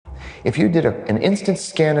If you did an instant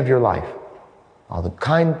scan of your life, all the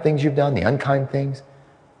kind things you've done, the unkind things,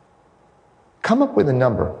 come up with a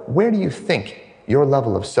number. Where do you think your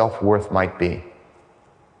level of self-worth might be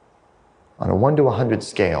on a 1 to 100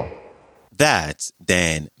 scale? That's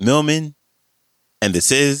Dan Millman, and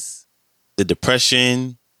this is the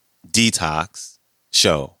Depression Detox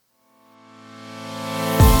Show.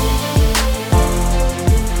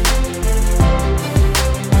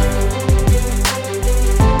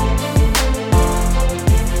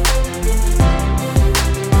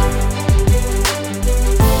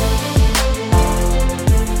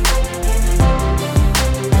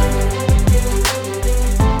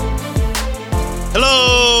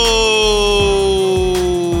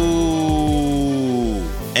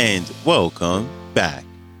 Welcome back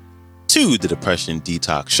to the Depression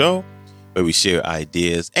Detox Show, where we share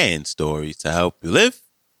ideas and stories to help you live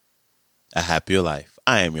a happier life.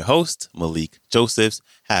 I am your host, Malik Josephs.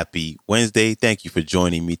 Happy Wednesday. Thank you for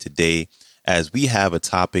joining me today as we have a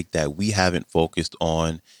topic that we haven't focused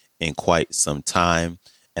on in quite some time.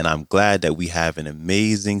 And I'm glad that we have an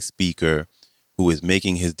amazing speaker who is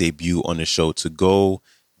making his debut on the show to go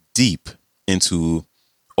deep into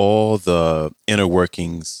all the inner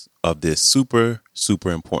workings of this super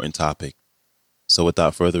important topic. So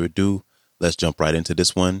without further ado, let's jump right into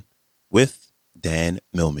this one with Dan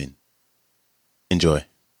Millman. Enjoy.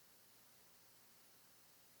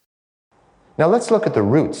 Now let's look at the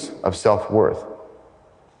roots of self-worth.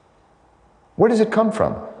 Where does it come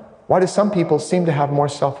from? Why do some people seem to have more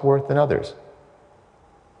self-worth than others?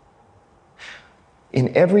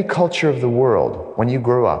 In every culture of the world, when you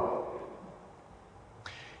grew up,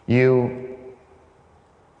 you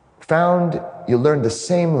learned the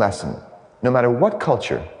same lesson, no matter what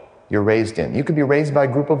culture you're raised in. You could be raised by a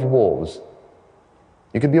group of wolves.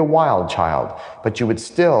 You could be a wild child, but you would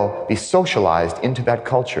still be socialized into that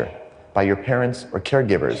culture by your parents or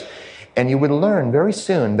caregivers. And you would learn very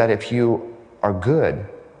soon that if you are good,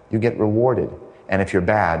 you get rewarded. And if you're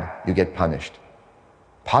bad, you get punished.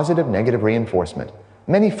 Positive, negative reinforcement.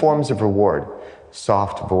 Many forms of reward.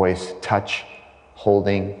 Soft voice, touch,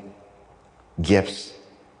 holding, gifts,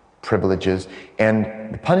 privileges,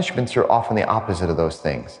 and the punishments are often the opposite of those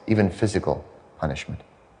things, even physical punishment.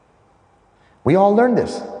 We all learned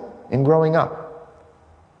this in growing up.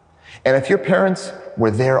 And if your parents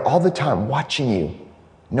were there all the time watching you,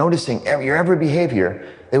 noticing your every behavior,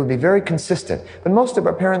 they would be very consistent. But most of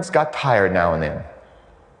our parents got tired now and then.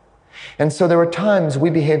 And so there were times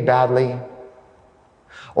we behaved badly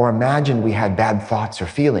or imagined we had bad thoughts or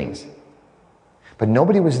feelings. But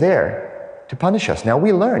nobody was there to punish us. Now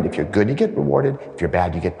we learned if you're good, you get rewarded. If you're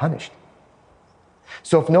bad, you get punished.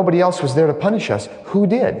 So if nobody else was there to punish us, who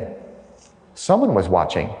did? Someone was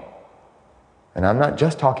watching. And I'm not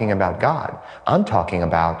just talking about God. I'm talking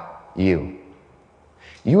about you.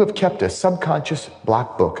 You have kept a subconscious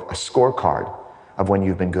black book, a scorecard of when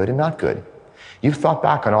you've been good and not good. You've thought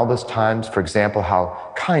back on all those times, for example,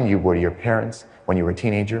 how kind you were to your parents when you were a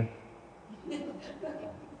teenager.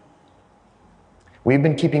 We've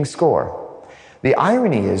been keeping score. The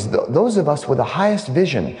irony is those of us with the highest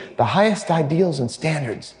vision, the highest ideals and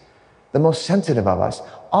standards, the most sensitive of us,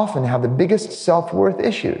 often have the biggest self-worth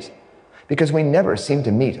issues because we never seem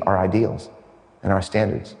to meet our ideals and our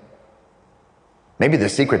standards. Maybe the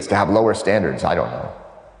secret's to have lower standards, I don't know.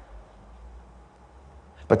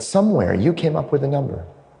 But somewhere you came up with a number.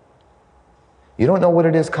 You don't know what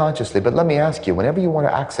it is consciously, but let me ask you, whenever you want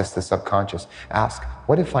to access the subconscious, ask,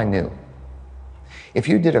 what if I knew? If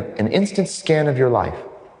you did an instant scan of your life,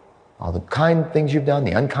 all the kind things you've done,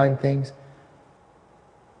 the unkind things,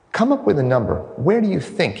 come up with a number. Where do you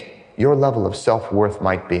think your level of self-worth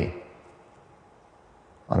might be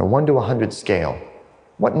on a 1 to 100 scale?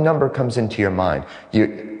 What number comes into your mind?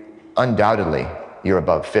 Undoubtedly, you're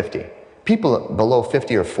above 50. People below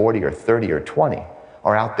 50 or 40 or 30 or 20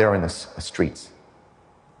 are out there in the streets.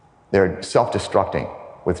 They're self-destructing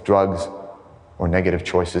with drugs or negative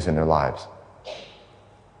choices in their lives.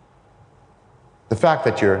 The fact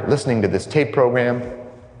that you're listening to this tape program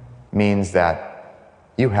means that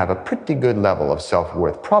you have a pretty good level of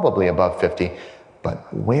self-worth, probably above 50,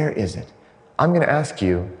 but where is it? I'm going to ask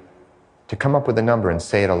you to come up with a number and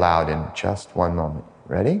say it aloud in just one moment.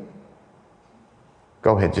 Ready?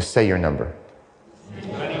 Go ahead, just say your number.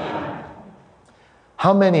 21.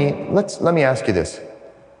 How many, let me ask you this.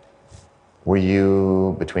 Were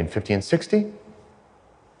you between 50 and 60?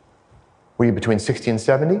 Were you between 60 and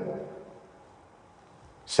 70?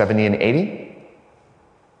 70 and 80?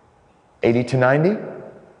 80 to 90?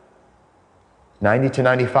 90 to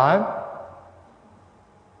 95?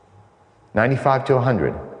 95 to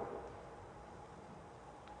 100?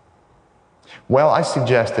 Well, I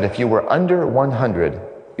suggest that if you were under 100,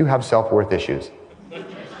 you have self-worth issues.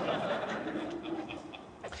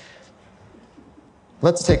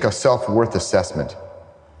 Let's take a self-worth assessment.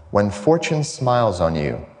 When fortune smiles on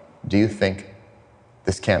you, do you think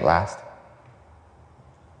this can't last?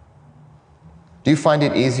 Do you find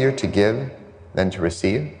it easier to give than to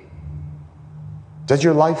receive? Does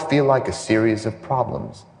your life feel like a series of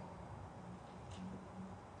problems?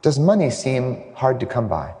 Does money seem hard to come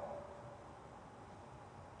by?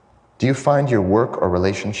 Do you find your work or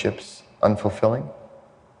relationships unfulfilling?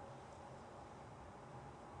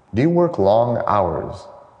 Do you work long hours?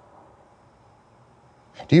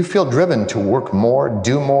 Do you feel driven to work more,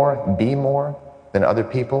 do more, be more than other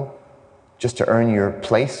people just to earn your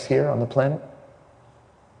place here on the planet?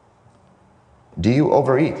 Do you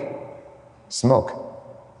overeat,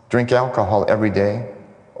 smoke, drink alcohol every day,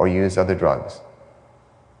 or use other drugs?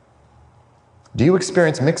 Do you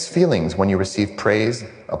experience mixed feelings when you receive praise,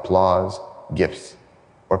 applause, gifts,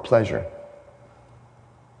 or pleasure?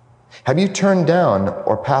 Have you turned down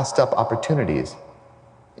or passed up opportunities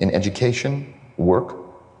in education, work,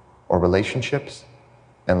 or relationships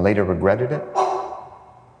and later regretted it?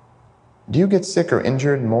 Do you get sick or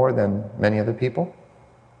injured more than many other people?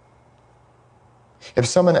 If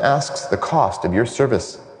someone asks the cost of your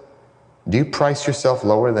service, do you price yourself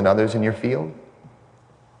lower than others in your field?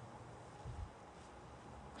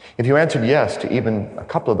 If you answered yes to even a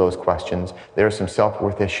couple of those questions, there are some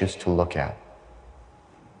self-worth issues to look at.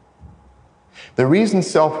 The reason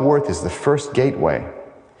self-worth is the first gateway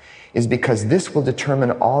is because this will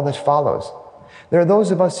determine all that follows. There are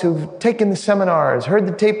those of us who've taken the seminars, heard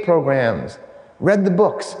the tape programs, read the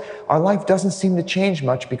books. Our life doesn't seem to change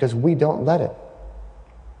much because we don't let it.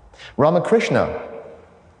 Ramakrishna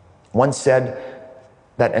once said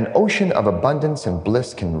that an ocean of abundance and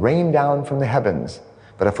bliss can rain down from the heavens,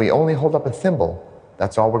 but if we only hold up a thimble,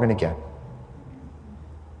 that's all we're going to get.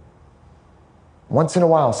 Once in a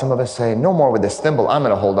while, some of us say, no more with this thimble, I'm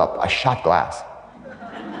going to hold up a shot glass,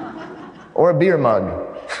 or a beer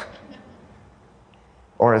mug,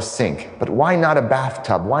 or a sink. But why not a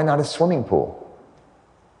bathtub? Why not a swimming pool?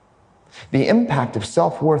 The impact of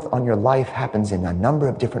self-worth on your life happens in a number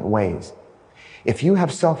of different ways. If you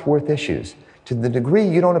have self-worth issues, to the degree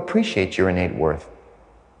you don't appreciate your innate worth,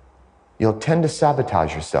 you'll tend to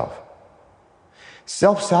sabotage yourself.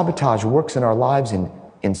 Self-sabotage works in our lives in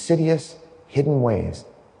insidious, hidden ways.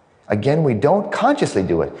 Again, we don't consciously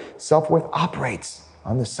do it. Self-worth operates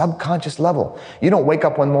on the subconscious level. You don't wake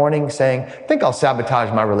up one morning saying, think I'll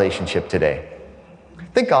sabotage my relationship today.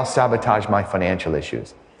 Think I'll sabotage my financial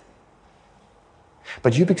issues.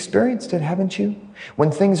 But you've experienced it, haven't you?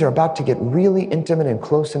 When things are about to get really intimate and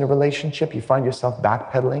close in a relationship, you find yourself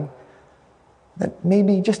backpedaling. That may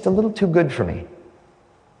be just a little too good for me.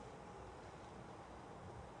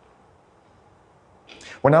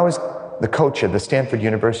 When I was the coach of the Stanford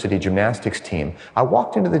University gymnastics team, I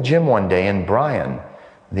walked into the gym one day and Brian,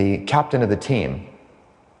 the captain of the team,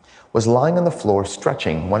 was lying on the floor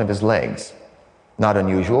stretching one of his legs. Not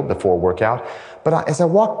unusual before a workout, but as I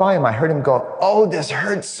walked by him, I heard him go, "Oh, this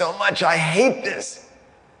hurts so much, I hate this."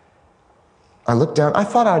 I looked down, I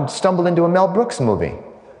thought I'd stumbled into a Mel Brooks movie.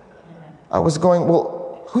 I was going,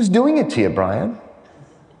 well, who's doing it to you, Brian?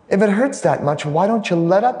 If it hurts that much, why don't you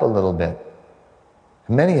let up a little bit?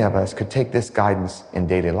 Many of us could take this guidance in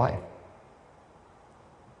daily life.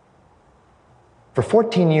 For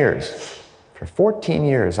 14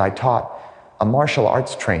 years, I taught a martial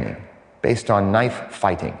arts training based on knife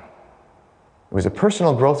fighting. It was a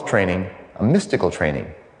personal growth training, a mystical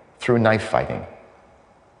training through knife fighting.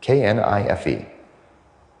 K-N-I-F-E.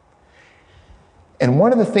 And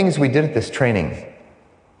one of the things we did at this training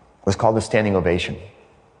was called the standing ovation.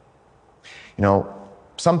 You know,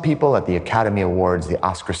 some people at the Academy Awards, the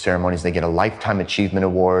Oscar ceremonies, they get a Lifetime Achievement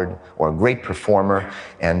Award or a great performer,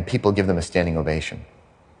 and people give them a standing ovation.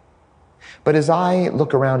 But as I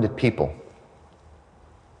look around at people,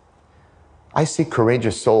 I see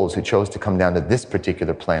courageous souls who chose to come down to this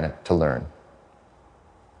particular planet to learn.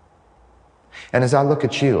 And as I look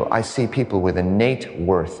at you, I see people with innate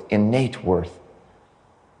worth.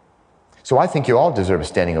 So I think you all deserve a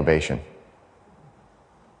standing ovation.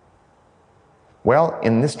 Well,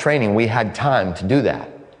 in this training, we had time to do that.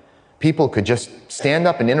 People could just stand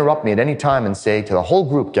up and interrupt me at any time and say to the whole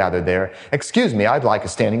group gathered there, "Excuse me, I'd like a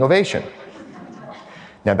standing ovation."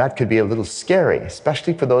 Now that could be a little scary,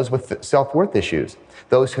 especially for those with self-worth issues,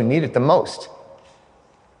 those who need it the most.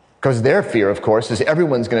 Because their fear, of course, is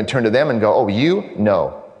everyone's going to turn to them and go, "Oh, you?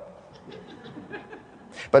 No."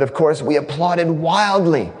 But of course, we applauded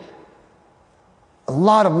wildly. A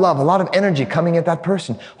lot of love, a lot of energy coming at that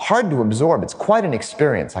person. Hard to absorb. It's quite an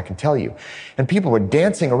experience, I can tell you. And people were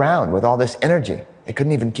dancing around with all this energy. They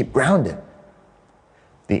couldn't even keep grounded.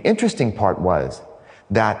 The interesting part was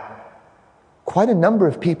that quite a number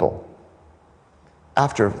of people,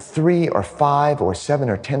 after 3 or 5 or 7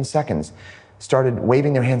 or 10 seconds, started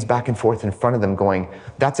waving their hands back and forth in front of them going,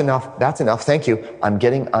 that's enough, thank you, I'm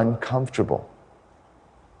getting uncomfortable.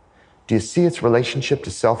 Do you see its relationship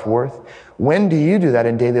to self-worth? When do you do that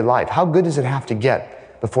in daily life? How good does it have to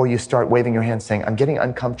get before you start waving your hands saying, I'm getting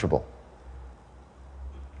uncomfortable?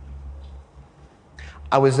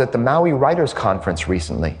 I was at the Maui Writers Conference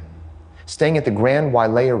recently, staying at the Grand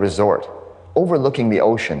Wailea Resort, overlooking the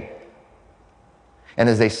ocean. And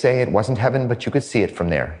as they say, it wasn't heaven, but you could see it from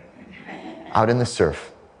there, out in the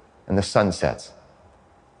surf and the sunsets.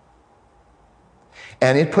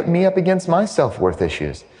 And it put me up against my self-worth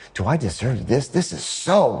issues. Do I deserve this? This is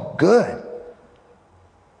so good.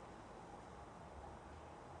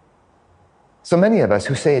 So many of us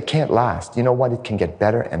who say it can't last, you know what? It can get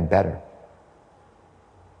better and better.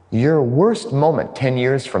 Your worst moment 10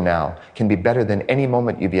 years from now can be better than any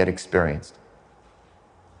moment you've yet experienced.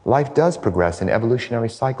 Life does progress in evolutionary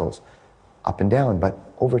cycles, up and down, but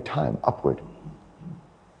over time, upward.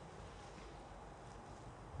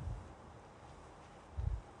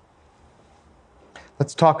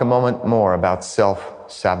 Let's talk a moment more about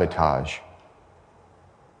self-sabotage.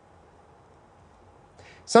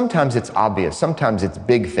 Sometimes it's obvious, sometimes it's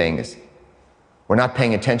big things. We're not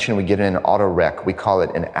paying attention, we get in an auto wreck, we call it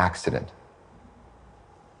an accident.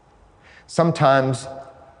 Sometimes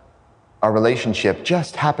our relationship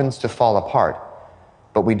just happens to fall apart,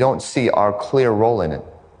 but we don't see our clear role in it.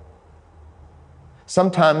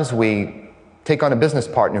 Sometimes we take on a business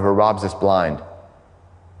partner who robs us blind,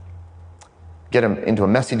 get him into a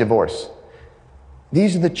messy divorce.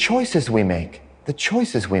 These are the choices we make, the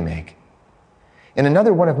choices we make. In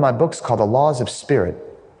another one of my books called The Laws of Spirit,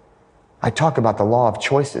 I talk about the law of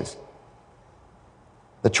choices.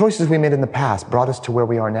 The choices we made in the past brought us to where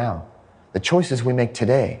we are now. The choices we make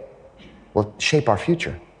today will shape our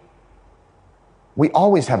future. We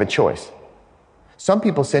always have a choice. Some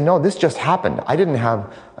people say, no, this just happened. I didn't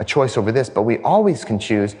have a choice over this, but we always can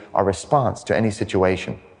choose our response to any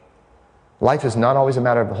situation. Life is not always a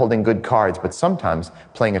matter of holding good cards, but sometimes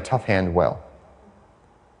playing a tough hand well.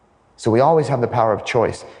 So we always have the power of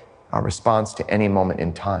choice, our response to any moment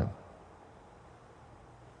in time.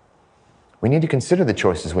 We need to consider the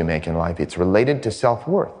choices we make in life. It's related to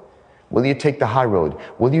self-worth. Will you take the high road?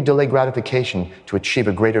 Will you delay gratification to achieve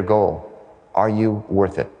a greater goal? Are you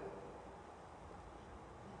worth it?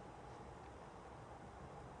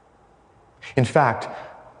 In fact,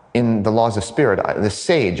 in the Laws of Spirit, the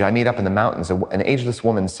sage, I meet up in the mountains, an ageless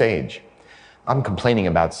woman sage. I'm complaining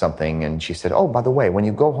about something, and she said, oh, by the way, when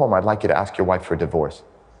you go home, I'd like you to ask your wife for a divorce.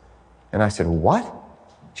 And I said, what?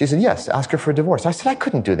 She said, yes, ask her for a divorce. I said, I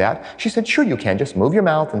couldn't do that. She said, sure you can. Just move your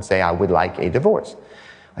mouth and say, I would like a divorce.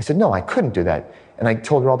 I said, no, I couldn't do that. And I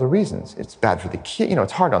told her all the reasons. It's bad for the kid,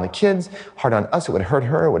 it's hard on the kids, hard on us, it would hurt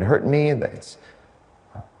her, it would hurt me. It's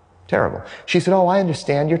terrible. She said, oh, I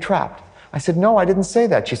understand, you're trapped. I said, no, I didn't say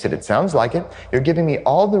that. She said, it sounds like it. You're giving me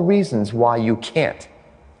all the reasons why you can't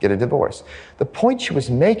get a divorce. The point she was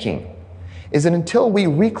making is that until we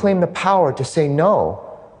reclaim the power to say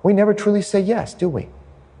no, we never truly say yes, do we?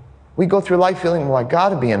 We go through life feeling, well, I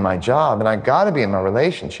gotta be in my job and I gotta be in my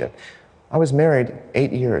relationship. I was married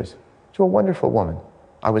 8 years to a wonderful woman.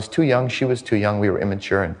 I was too young, she was too young, we were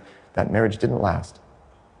immature, and that marriage didn't last.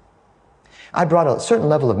 I brought a certain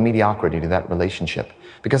level of mediocrity to that relationship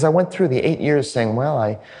because I went through the 8 years saying, well,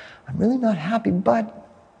 I'm really not happy, but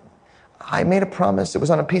I made a promise. It was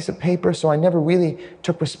on a piece of paper, so I never really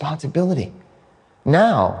took responsibility.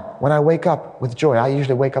 Now, when I wake up with joy, I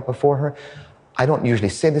usually wake up before her. I don't usually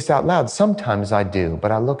say this out loud. Sometimes I do,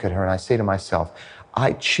 but I look at her and I say to myself,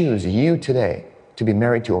 I choose you today to be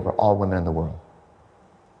married to over all women in the world.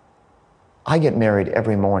 I get married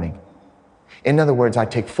every morning. In other words, I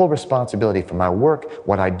take full responsibility for my work,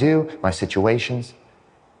 what I do, my situations.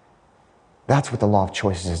 That's what the law of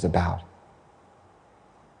choices is about.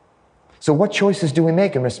 So what choices do we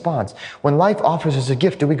make in response? When life offers us a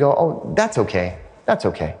gift, do we go, oh, that's okay, that's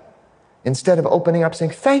okay? Instead of opening up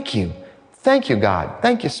saying, thank you God,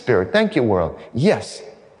 thank you Spirit, thank you world, yes.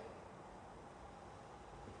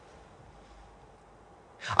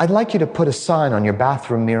 I'd like you to put a sign on your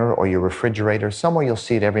bathroom mirror or your refrigerator, somewhere you'll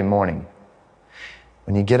see it every morning.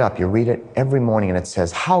 When you get up, you read it every morning and it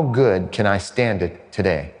says, how good can I stand it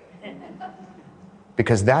today?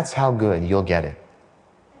 Because that's how good you'll get it.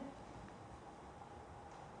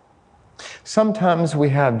 Sometimes we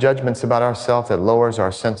have judgments about ourselves that lowers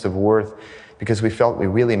our sense of worth because we felt we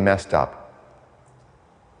really messed up.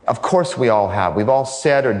 Of course we all have. We've all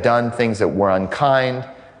said or done things that were unkind.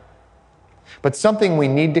 But something we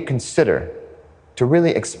need to consider to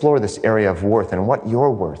really explore this area of worth and what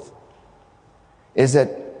you're worth is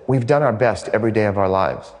that we've done our best every day of our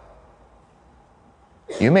lives.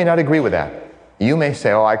 You may not agree with that. You may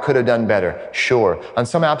say, oh, I could have done better. Sure, on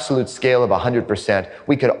some absolute scale of 100%,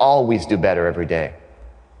 we could always do better every day.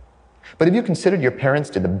 But have you considered your parents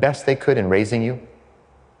did the best they could in raising you?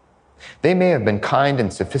 They may have been kind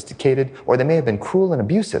and sophisticated, or they may have been cruel and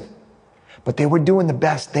abusive, but they were doing the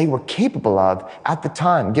best they were capable of at the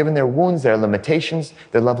time, given their wounds, their limitations,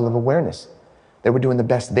 their level of awareness. They were doing the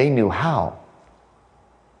best they knew how.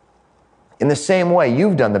 In the same way,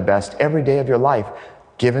 you've done the best every day of your life,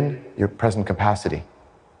 given your present capacity.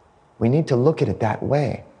 We need to look at it that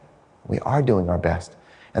way. We are doing our best,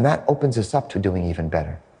 and that opens us up to doing even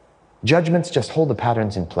better. Judgments just hold the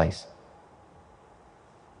patterns in place.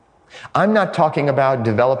 I'm not talking about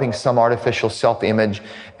developing some artificial self-image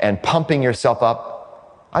and pumping yourself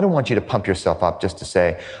up. I don't want you to pump yourself up just to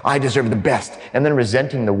say, I deserve the best, and then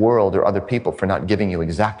resenting the world or other people for not giving you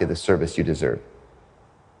exactly the service you deserve.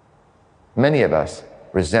 Many of us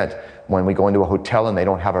resent when we go into a hotel and they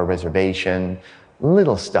don't have a reservation,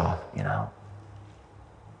 little stuff, you know.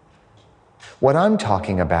 What I'm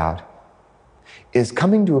talking about is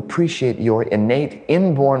coming to appreciate your innate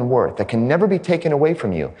inborn worth that can never be taken away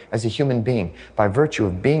from you as a human being by virtue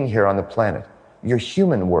of being here on the planet, your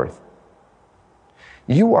human worth.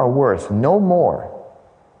 You are worth no more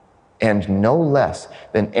and no less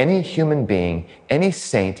than any human being, any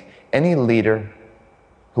saint, any leader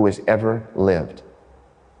who has ever lived.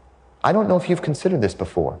 I don't know if you've considered this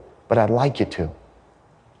before, but I'd like you to.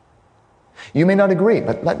 You may not agree,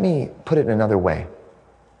 but let me put it another way.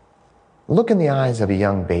 Look in the eyes of a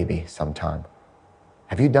young baby sometime.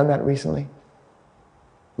 Have you done that recently?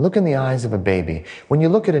 Look in the eyes of a baby. When you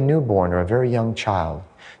look at a newborn or a very young child,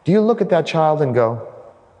 do you look at that child and go,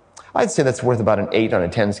 I'd say that's worth about an 8 on a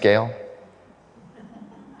 10 scale?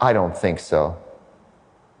 I don't think so.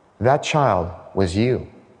 That child was you.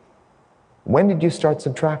 When did you start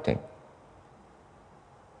subtracting?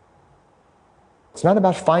 It's not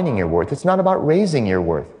about finding your worth. It's not about raising your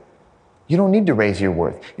worth. You don't need to raise your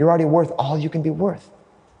worth. You're already worth all you can be worth.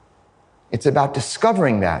 It's about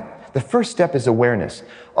discovering that. The first step is awareness.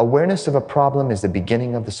 Awareness of a problem is the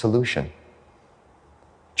beginning of the solution.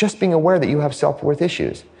 Just being aware that you have self-worth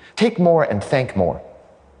issues. Take more and thank more.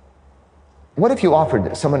 What if you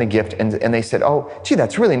offered someone a gift and they said, oh, gee,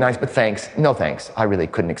 that's really nice, but thanks. No thanks. I really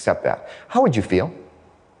couldn't accept that. How would you feel?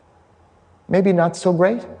 Maybe not so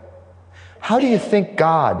great? How do you think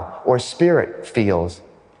God or Spirit feels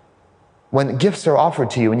when gifts are offered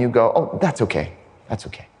to you and you go, oh, that's okay. That's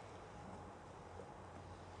okay.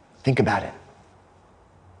 Think about it.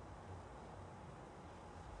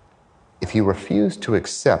 If you refuse to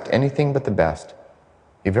accept anything but the best,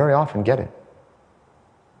 you very often get it.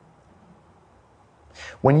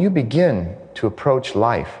 When you begin to approach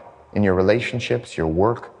life in your relationships, your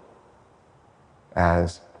work,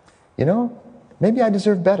 as, you know, maybe I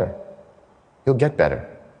deserve better, you'll get better.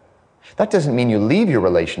 That doesn't mean you leave your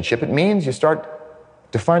relationship. It means you start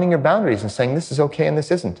defining your boundaries and saying, this is okay and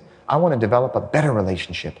this isn't. I want to develop a better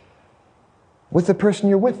relationship with the person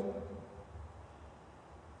you're with.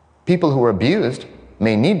 People who are abused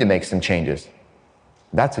may need to make some changes.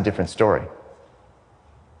 That's a different story.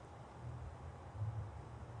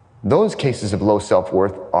 Those cases of low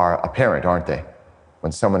self-worth are apparent, aren't they?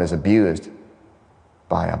 When someone is abused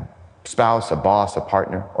by a spouse, a boss, a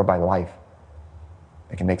partner, or by life,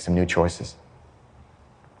 they can make some new choices.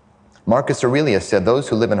 Marcus Aurelius said, those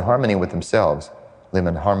who live in harmony with themselves live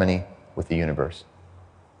in harmony with the universe.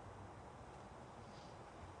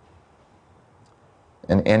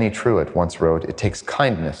 And Annie Truitt once wrote, it takes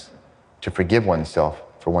kindness to forgive oneself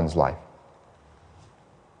for one's life.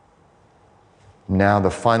 Now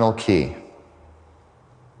the final key,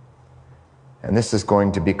 and this is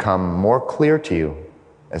going to become more clear to you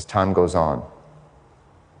as time goes on.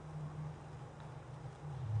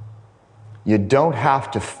 You don't have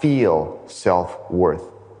to feel self-worth.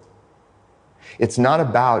 It's not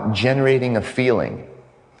about generating a feeling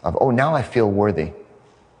of, oh, now I feel worthy.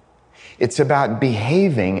 It's about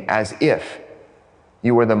behaving as if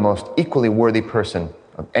you were the most equally worthy person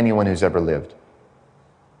of anyone who's ever lived.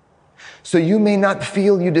 So you may not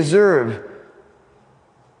feel you deserve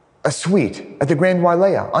a suite at the Grand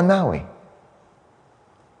Wailea on Maui.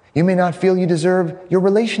 You may not feel you deserve your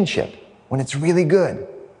relationship when it's really good,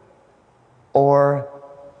 or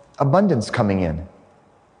abundance coming in.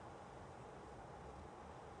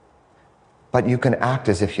 But you can act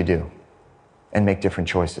as if you do and make different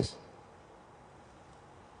choices.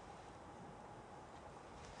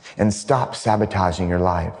 And stop sabotaging your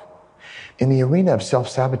life. In the arena of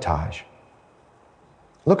self-sabotage,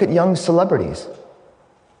 look at young celebrities.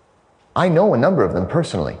 I know a number of them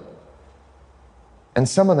personally. And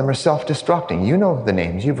some of them are self-destructing. You know the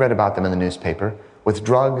names. You've read about them in the newspaper, with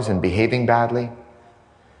drugs and behaving badly.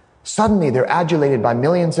 Suddenly, they're adulated by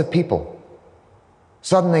millions of people.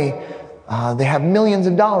 Suddenly, they have millions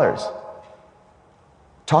of dollars.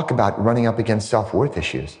 Talk about running up against self-worth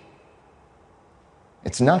issues.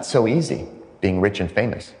 It's not so easy being rich and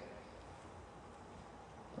famous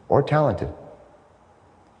or talented.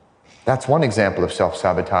 That's one example of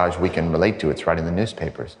self-sabotage we can relate to. It's right in the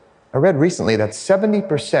newspapers. I read recently that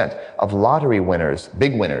 70% of lottery winners,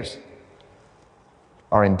 big winners,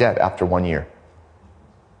 are in debt after 1 year.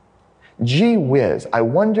 Gee whiz, I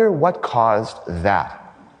wonder what caused that.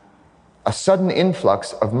 A sudden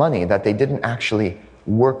influx of money that they didn't actually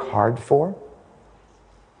work hard for.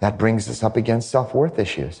 That brings us up against self-worth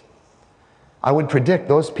issues. I would predict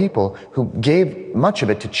those people who gave much of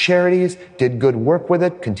it to charities, did good work with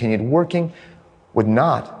it, continued working, would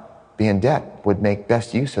not be in debt, would make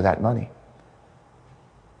best use of that money.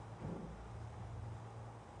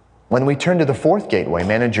 When we turn to the fourth gateway,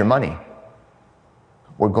 manage your money,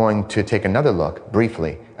 we're going to take another look,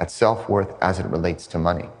 briefly, at self-worth as it relates to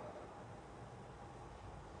money.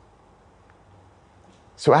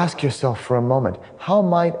 So ask yourself for a moment, how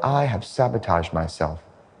might I have sabotaged myself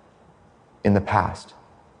in the past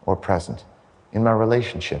or present, in my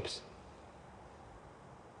relationships?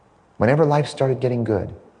 Whenever life started getting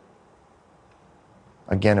good,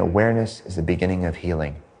 again, awareness is the beginning of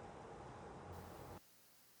healing.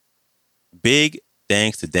 Big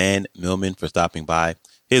thanks to Dan Millman for stopping by.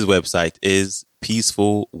 His website is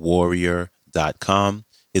peacefulwarrior.com.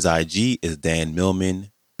 His IG is Dan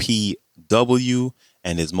Millman, PW,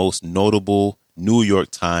 and his most notable New York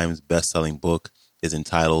Times bestselling book is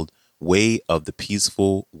entitled Way of the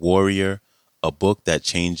Peaceful Warrior, a book that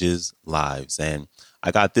changes lives. And I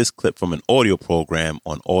got this clip from an audio program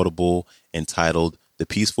on Audible entitled The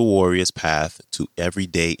Peaceful Warrior's Path to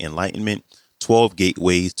Everyday Enlightenment, 12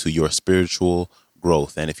 Gateways to Your Spiritual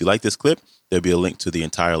Growth. And if you like this clip, there'll be a link to the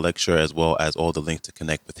entire lecture as well as all the links to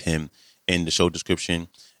connect with him in the show description.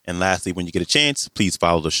 And lastly, when you get a chance, please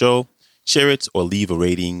follow the show, share it, or leave a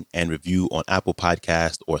rating and review on Apple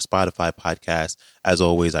Podcast or Spotify Podcast. As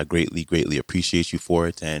always, I greatly, greatly appreciate you for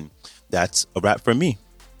it. And that's a wrap for me.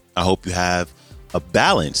 I hope you have a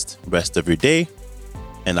balanced rest of your day,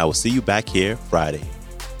 and I will see you back here Friday.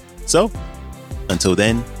 So, until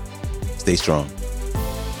then, stay strong.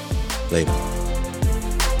 Later.